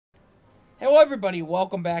Hello everybody,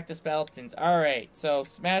 welcome back to Speletons. Alright, so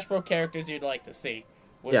Smash Bros. Characters you'd like to see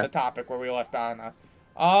was the topic where we left on.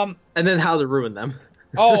 And then how to ruin them.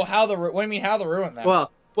 Oh, what do you mean how to ruin them? Well,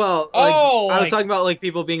 like, I was talking about, like,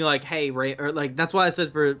 people being like, hey, Ray, or, like, that's why I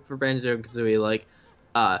said for Banjo-Kazooie, like,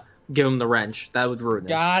 give him the wrench. That would ruin it.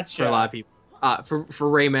 Gotcha. For a lot of people. For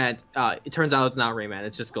Rayman, it turns out it's not Rayman,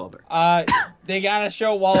 it's just Gulliver. They gotta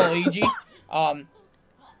show Waluigi.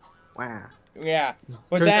 Wow. Yeah,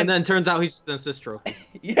 but and then turns out he's just an assist trophy.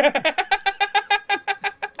 Yeah.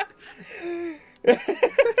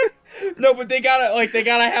 No, but they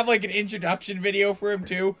gotta have like an introduction video for him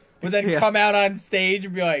too, but then come out on stage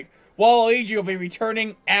and be like, Waluigi will be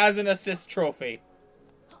returning as an assist trophy.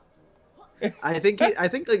 I think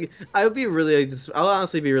like I would be really I'll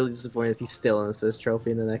honestly be really disappointed if he's still an assist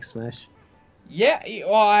trophy in the next Smash. Yeah,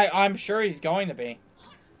 well, I'm sure he's going to be.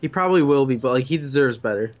 He probably will be, but like he deserves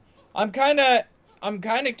better. I'm kind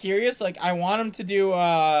of curious. Like, I want them to do.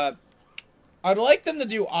 I'd like them to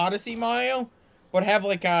do Odyssey Mario, but have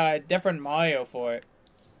like a different Mario for it.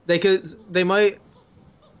 They might.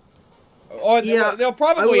 Or they'll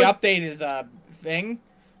probably update his thing,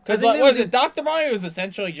 because like, what is it? Dr. Mario is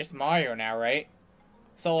essentially just Mario now, right?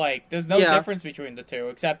 So like, there's no difference between the two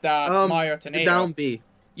except Mario Tornado. Down B.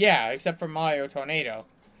 Yeah, except for Mario Tornado.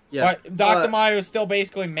 Yeah. But Dr. Mario is still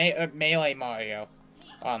basically Melee Mario.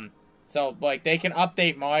 So, like, they can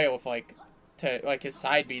update Mario with, like, his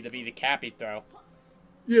side B to be the Cappy throw.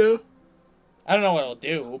 Yeah. I don't know what it'll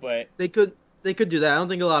do, but... They could do that. I don't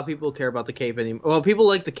think a lot of people care about the cape anymore. Well, people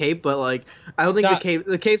like the cape, but, like, I don't think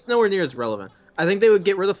the cape's nowhere near as relevant. I think they would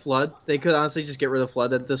get rid of Flood. They could honestly just get rid of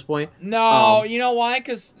Flood at this point. No, you know why?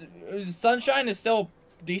 Because Sunshine is still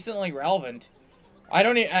decently relevant. I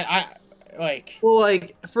don't even... Like, well,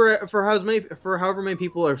 like for however many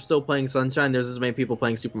people are still playing Sunshine, there's as many people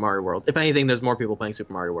playing Super Mario World. If anything, there's more people playing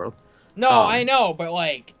Super Mario World. No, I know, but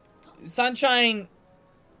like, Sunshine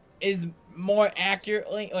is more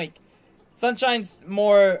accurately Sunshine's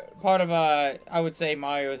more part of I would say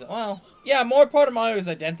Mario's more part of Mario's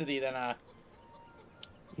identity than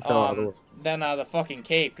the fucking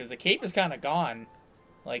cape, because the cape is kind of gone.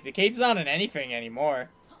 Like, the cape's not in anything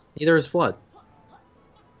anymore. Neither is Flood.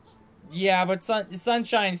 Yeah, but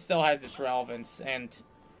Sunshine still has its relevance, and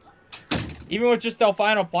even with just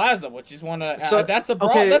Delfino Plaza, which is one of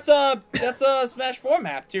that's a Smash 4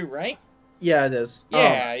 map too, right? Yeah, it is.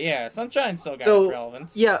 Yeah. Sunshine still got its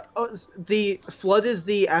relevance. Yeah, the Flood is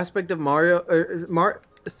the aspect of Mario.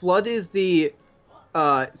 Flood is the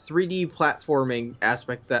 3D platforming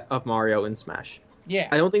aspect of Mario in Smash. Yeah,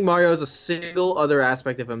 I don't think Mario has a single other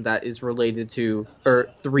aspect of him that is related to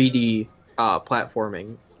 3D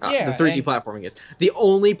platforming. The 3D platforming is. The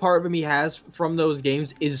only part of him he has from those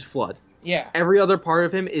games is Flood. Yeah. Every other part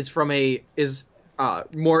of him is related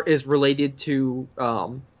to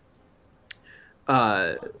the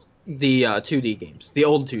 2D games, the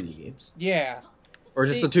old 2D games. Yeah. Or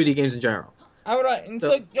just the 2D games in general. I would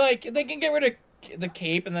so like they can get rid of the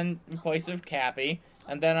cape and then replace it with Cappy,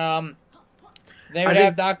 and then they would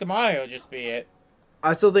have Dr. Mario just be it.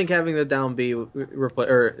 I still think having the down B or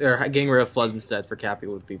getting rid of Flood instead for Cappy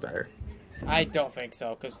would be better. I don't think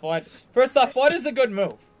so, because Flood... First off, Flood is a good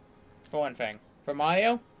move, for one thing. For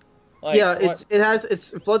Mario? Like, yeah,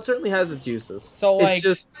 Flood certainly has its uses. So, like... It's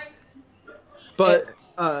just... But,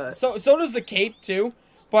 So does the cape, too.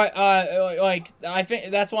 But, like, I think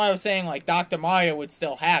that's why I was saying, like, Dr. Mario would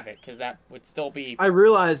still have it, because that would still be... I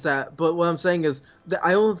realize that, but what I'm saying is that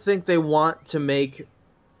I don't think they want to make...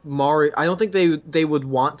 Mario, I don't think they would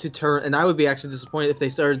want to turn, and I would be actually disappointed if they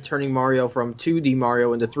started turning Mario from 2D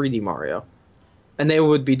Mario into 3D Mario, and they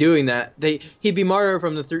would be doing that. He'd be Mario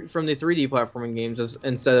from the 3D platforming games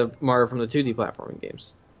instead of Mario from the 2D platforming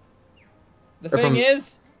games. The thing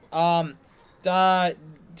is, the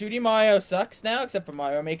 2D Mario sucks now, except for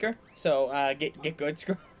Mario Maker. So get good,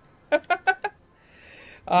 screw.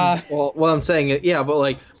 Well, what I'm saying, but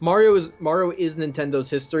like Mario is Nintendo's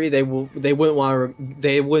history. They would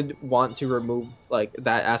want to remove like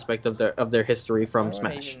that aspect of their history from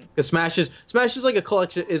Smash, because Smash is like a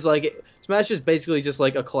collection. Smash is basically just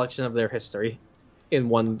like a collection of their history in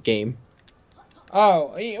one game.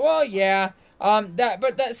 Oh well, yeah.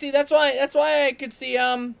 That's why I could see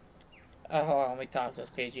hold on, let me talk to this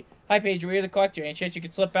Paigey. Hi Paigey, we're the collector. Ain't shit you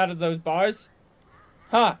could slip out of those bars?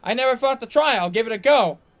 Huh, I never thought to try. I'll give it a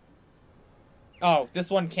go. Oh, this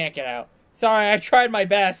one can't get out. Sorry, I tried my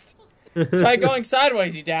best. Try going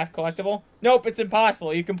sideways, you daft collectible. Nope, it's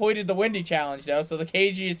impossible. You completed the windy challenge, though, so the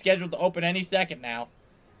KG is scheduled to open any second now.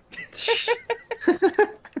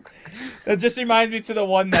 That just reminds me to the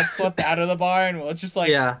one that slipped out of the bar, and it's just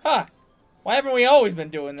like, huh, why haven't we always been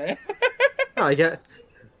doing this? Oh, I get.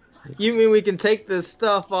 You mean we can take this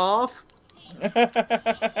stuff off?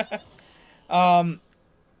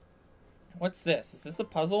 What's this? Is this a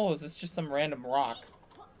puzzle or is this just some random rock?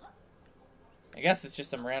 I guess it's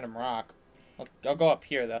just some random rock. I'll go up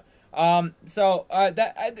here though. So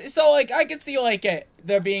like I could see like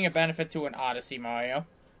there being a benefit to an Odyssey Mario.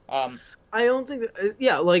 I don't think that,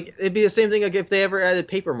 yeah, like it'd be the same thing like if they ever added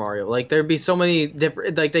Paper Mario. Like there'd be so many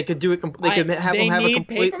different, like they could do it. They could have them have a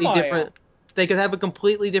completely different. They could have a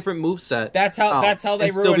completely different moveset. That's how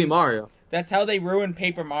they still be Mario. That's how they ruined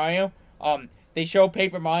Paper Mario. They show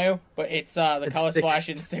Paper Mario, but it's the Color Splash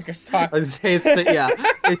and sticker stock. Yeah,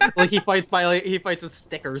 like he fights with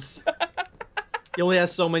stickers. He only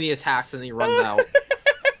has so many attacks and he runs out.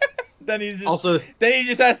 Then he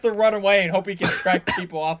just has to run away and hope he can track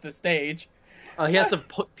people off the stage. He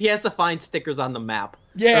has to find stickers on the map.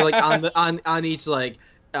 Yeah, or like on each like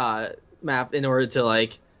map in order to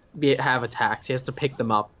like have attacks. He has to pick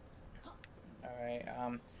them up. All right.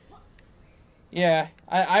 Yeah,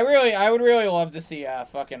 I would really love to see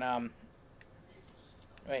fucking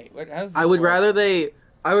Wait, what? How's this I would work? rather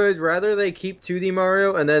they keep 2D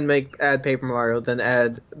Mario and then add Paper Mario than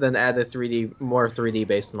add a 3D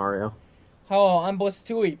based Mario. Hello, I'm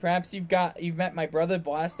Blastui. Perhaps you've met my brother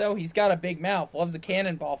Blasto. He's got a big mouth. Loves a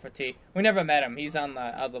cannonball for tea. We never met him. He's on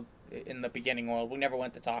in the beginning world. We never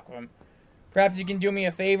went to talk with him. Perhaps you can do me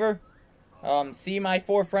a favor. See my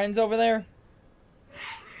 4 friends over there.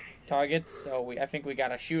 Targets. So I think we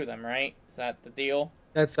gotta shoot them, right? Is that the deal?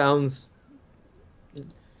 That sounds.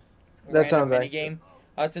 Minigame.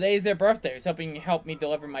 Today is their birthday. He's hoping you help me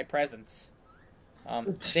deliver my presents.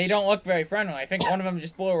 They don't look very friendly. I think one of them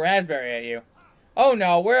just blew a raspberry at you. Oh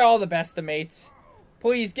no, we're all the best of mates.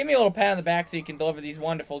 Please, give me a little pat on the back so you can deliver these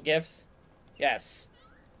wonderful gifts. Yes.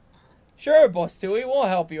 Sure, Boss Tui, we'll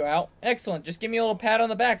help you out. Excellent, just give me a little pat on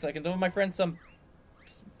the back so I can deliver my friend some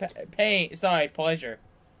pleasure.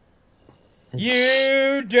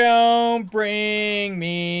 You don't bring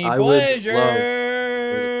me pleasure.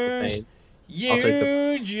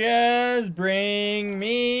 You just bring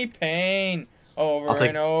me pain over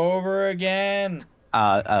and over again.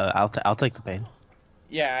 I'll take the pain.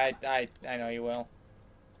 Yeah, I know you will.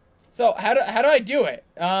 So how do I do it?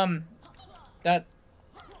 That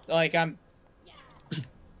like am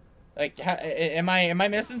I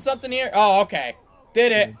missing something here? Oh, okay,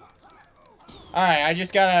 did it. All right, I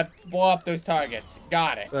just gotta blow up those targets.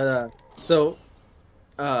 Got it. But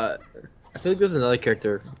I feel like there's another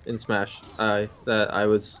character in Smash that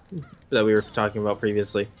we were talking about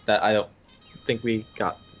previously that I don't think we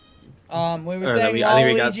got. We were saying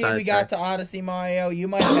Luigi, we got to Odyssey Mario. You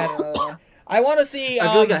might have had another one. I want to see.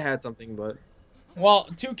 I feel like I had something, but. Well,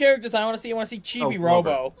 2 characters I want to see. I want to see Chibi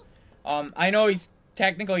Robo. I know he's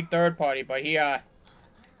technically third party, but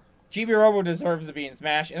Chibi Robo deserves to be in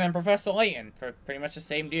Smash, and then Professor Layton for pretty much the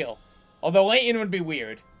same deal. Although Layton would be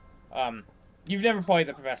weird. You've never played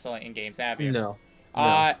the Professor Layton games, have you? No.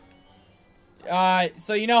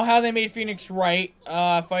 So you know how they made Phoenix Wright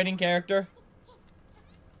fighting character?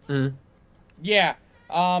 Mm. Yeah.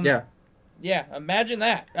 Yeah. Yeah. Imagine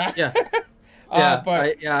that. Yeah.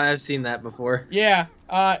 I've seen that before. Yeah.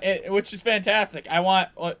 Which is fantastic. I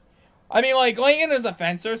mean, like Layton is a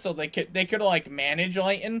fencer, so they could like manage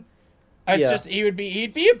Layton. It's just he'd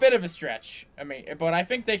be a bit of a stretch. I mean, but I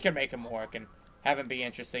think they could make him work and have him be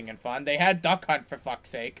interesting and fun. They had Duck Hunt for fuck's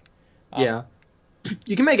sake. Yeah,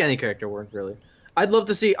 you can make any character work really. I'd love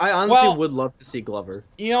to see. I honestly would love to see Glover.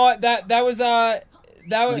 You know what? That was we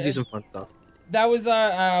could do some fun stuff. That was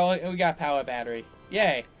we got power battery.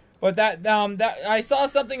 Yay! But that I saw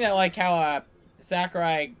something that like how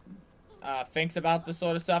Sakurai thinks about this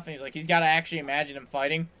sort of stuff, and he's got to actually imagine him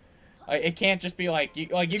fighting. It can't just be like you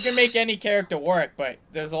can make any character work, but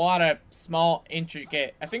there's a lot of small,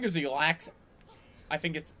 intricate. I think it's Alex. I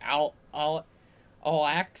think it's Alex.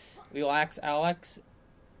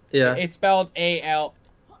 Yeah. It's spelled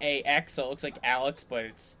ALAX, so it looks like Alex,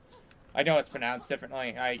 but I know it's pronounced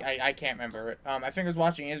differently. I can't remember it. I think I was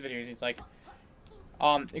watching his videos. He's like,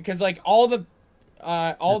 because like all the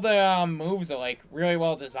moves are like really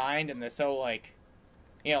well designed, and they're so like,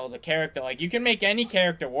 you know, the character, like you can make any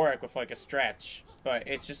character work with like a stretch, but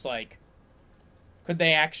it's just like, could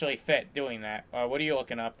they actually fit doing that? What are you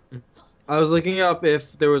looking up? I was looking up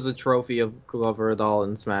if there was a trophy of Glover at all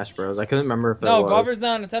in Smash Bros. I couldn't remember if there was. No, Glover's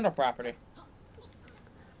not a Nintendo property.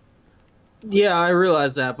 Yeah, I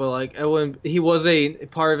realized that, but like, he was a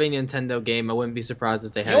part of a Nintendo game. I wouldn't be surprised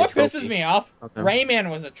if they had. You know what a trophy. pisses me off? Okay.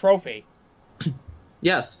 Rayman was a trophy.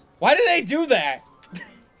 Yes. Why did they do that?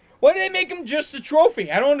 Why did they make him just a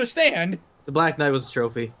trophy? I don't understand. The Black Knight was a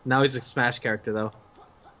trophy. Now he's a Smash character, though.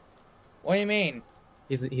 What do you mean?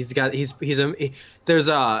 There's a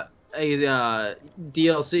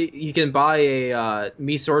DLC you can buy a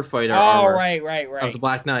Mii Sword Fighter Oh, armor right. of the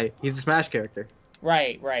Black Knight. He's a Smash character.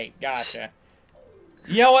 Right. Gotcha.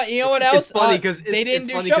 You know what else? It's funny because they didn't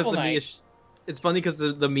do Shovel Knight. It's funny because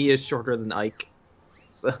the Mii is shorter than Ike.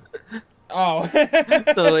 So. Oh.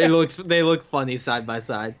 So they look funny side by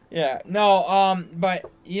side. Yeah. No. But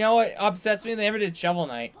you know what upsets me? They never did Shovel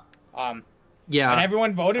Knight. Yeah. And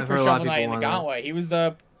everyone voted for heard a lot of Shovel Knight in people the want Gauntlet. He was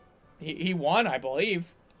he won, I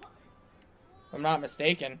believe. If I'm not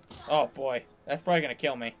mistaken. Oh boy, that's probably gonna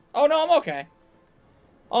kill me. Oh no, I'm okay.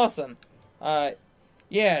 Awesome.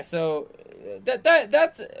 Yeah. So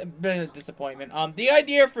that's a bit of a disappointment. The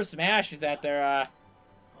idea for Smash is that they're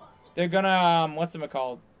gonna what's it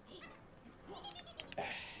called?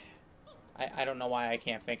 I don't know why I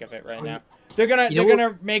can't think of it right now. They're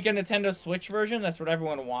gonna make a Nintendo Switch version. That's what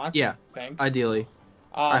everyone wants. Yeah. Thanks. Ideally.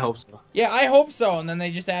 I hope so. Yeah, I hope so. And then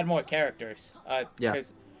they just add more characters. Yeah.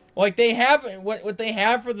 Because, like, they have what they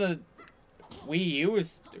have for the Wii U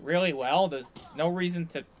is really well. There's no reason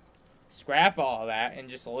to scrap all of that and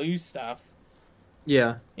just lose stuff.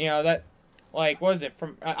 Yeah. You know that, like, what is it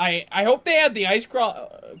from? I hope they add the ice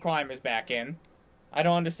climbers back in. I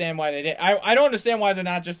don't understand why they did. I don't understand why they're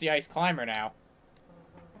not just the ice climber now.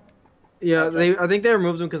 Yeah, I think they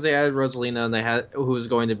removed them because they added Rosalina and they had who was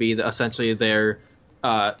going to be essentially their.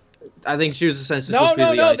 I think she was essentially supposed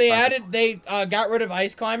to be the ice climber. They got rid of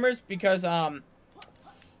ice climbers because what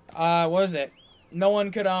was it? No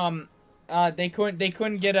one could they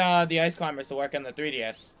couldn't get the ice climbers to work on the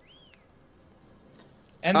 3DS.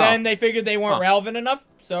 And then they figured they weren't relevant enough,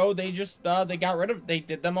 so they just they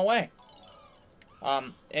did them away.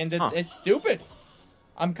 And it's stupid.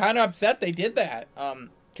 I'm kind of upset they did that.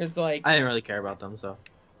 Cause like I didn't really care about them, so.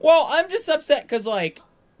 Well, I'm just upset because like,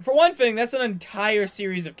 for one thing, that's an entire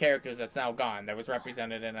series of characters that's now gone that was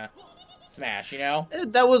represented in a Smash. You know.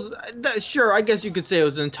 Sure. I guess you could say it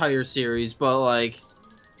was an entire series, but like.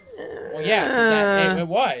 Well, yeah, it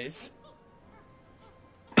was.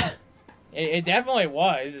 It definitely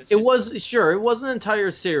was. It was sure. It was an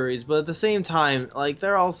entire series, but at the same time, like they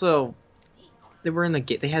were in the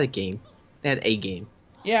game. They had a game. They had a game.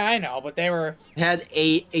 Yeah, I know, but they had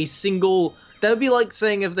a single. That would be like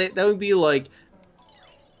saying that would be like.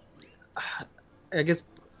 I guess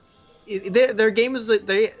their game is like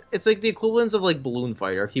it's like the equivalence of like Balloon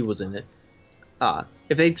Fighter. He was in it.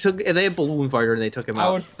 If they had Balloon Fighter and they took him out.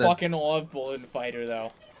 I would fucking love Balloon Fighter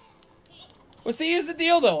though. Well, see, here's the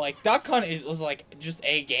deal though. Like Duck Hunt was like just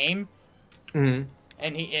a game, and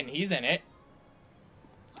he's in it.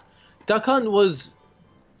 Duck Hunt was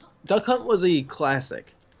a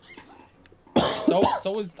classic. So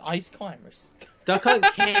was Ice Climbers. Duck Hunt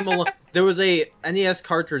came along. There was a NES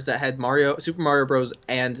cartridge that had Super Mario Bros.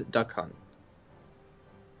 And Duck Hunt.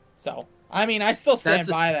 So I mean, I still stand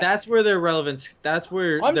by that. That's where their relevance. That's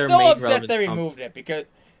where I'm their still main upset relevance they removed it because,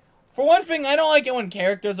 for one thing, I don't like it when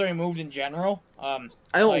characters are removed in general. I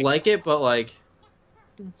don't like it, but like.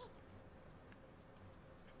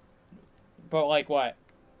 But like what?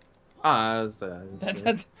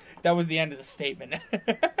 That was the end of the statement.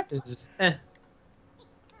 It's just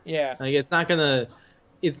Yeah. Like it's not going to.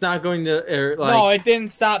 Like, no, it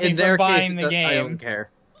didn't stop me from buying the game. I don't care.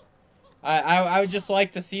 I would just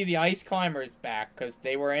like to see the ice climbers back because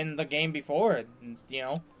they were in the game before. And, you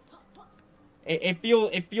know,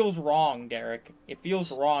 it feels wrong, Derek. It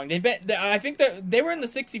feels wrong. I think that they were in the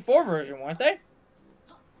 64 version, weren't they?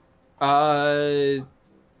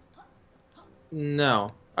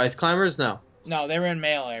 No. Ice Climbers, no. No, they were in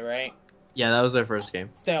Melee, right? Yeah, that was their first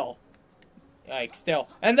game. Still.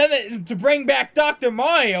 And then to bring back Dr.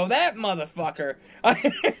 Mario, that motherfucker.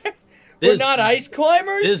 We're not ice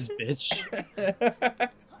climbers? This bitch.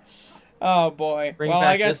 Oh, boy. Well,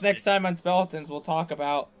 I guess next time on Speletons, we'll talk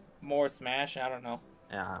about more Smash. I don't know.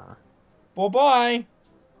 Yeah. Well, bye.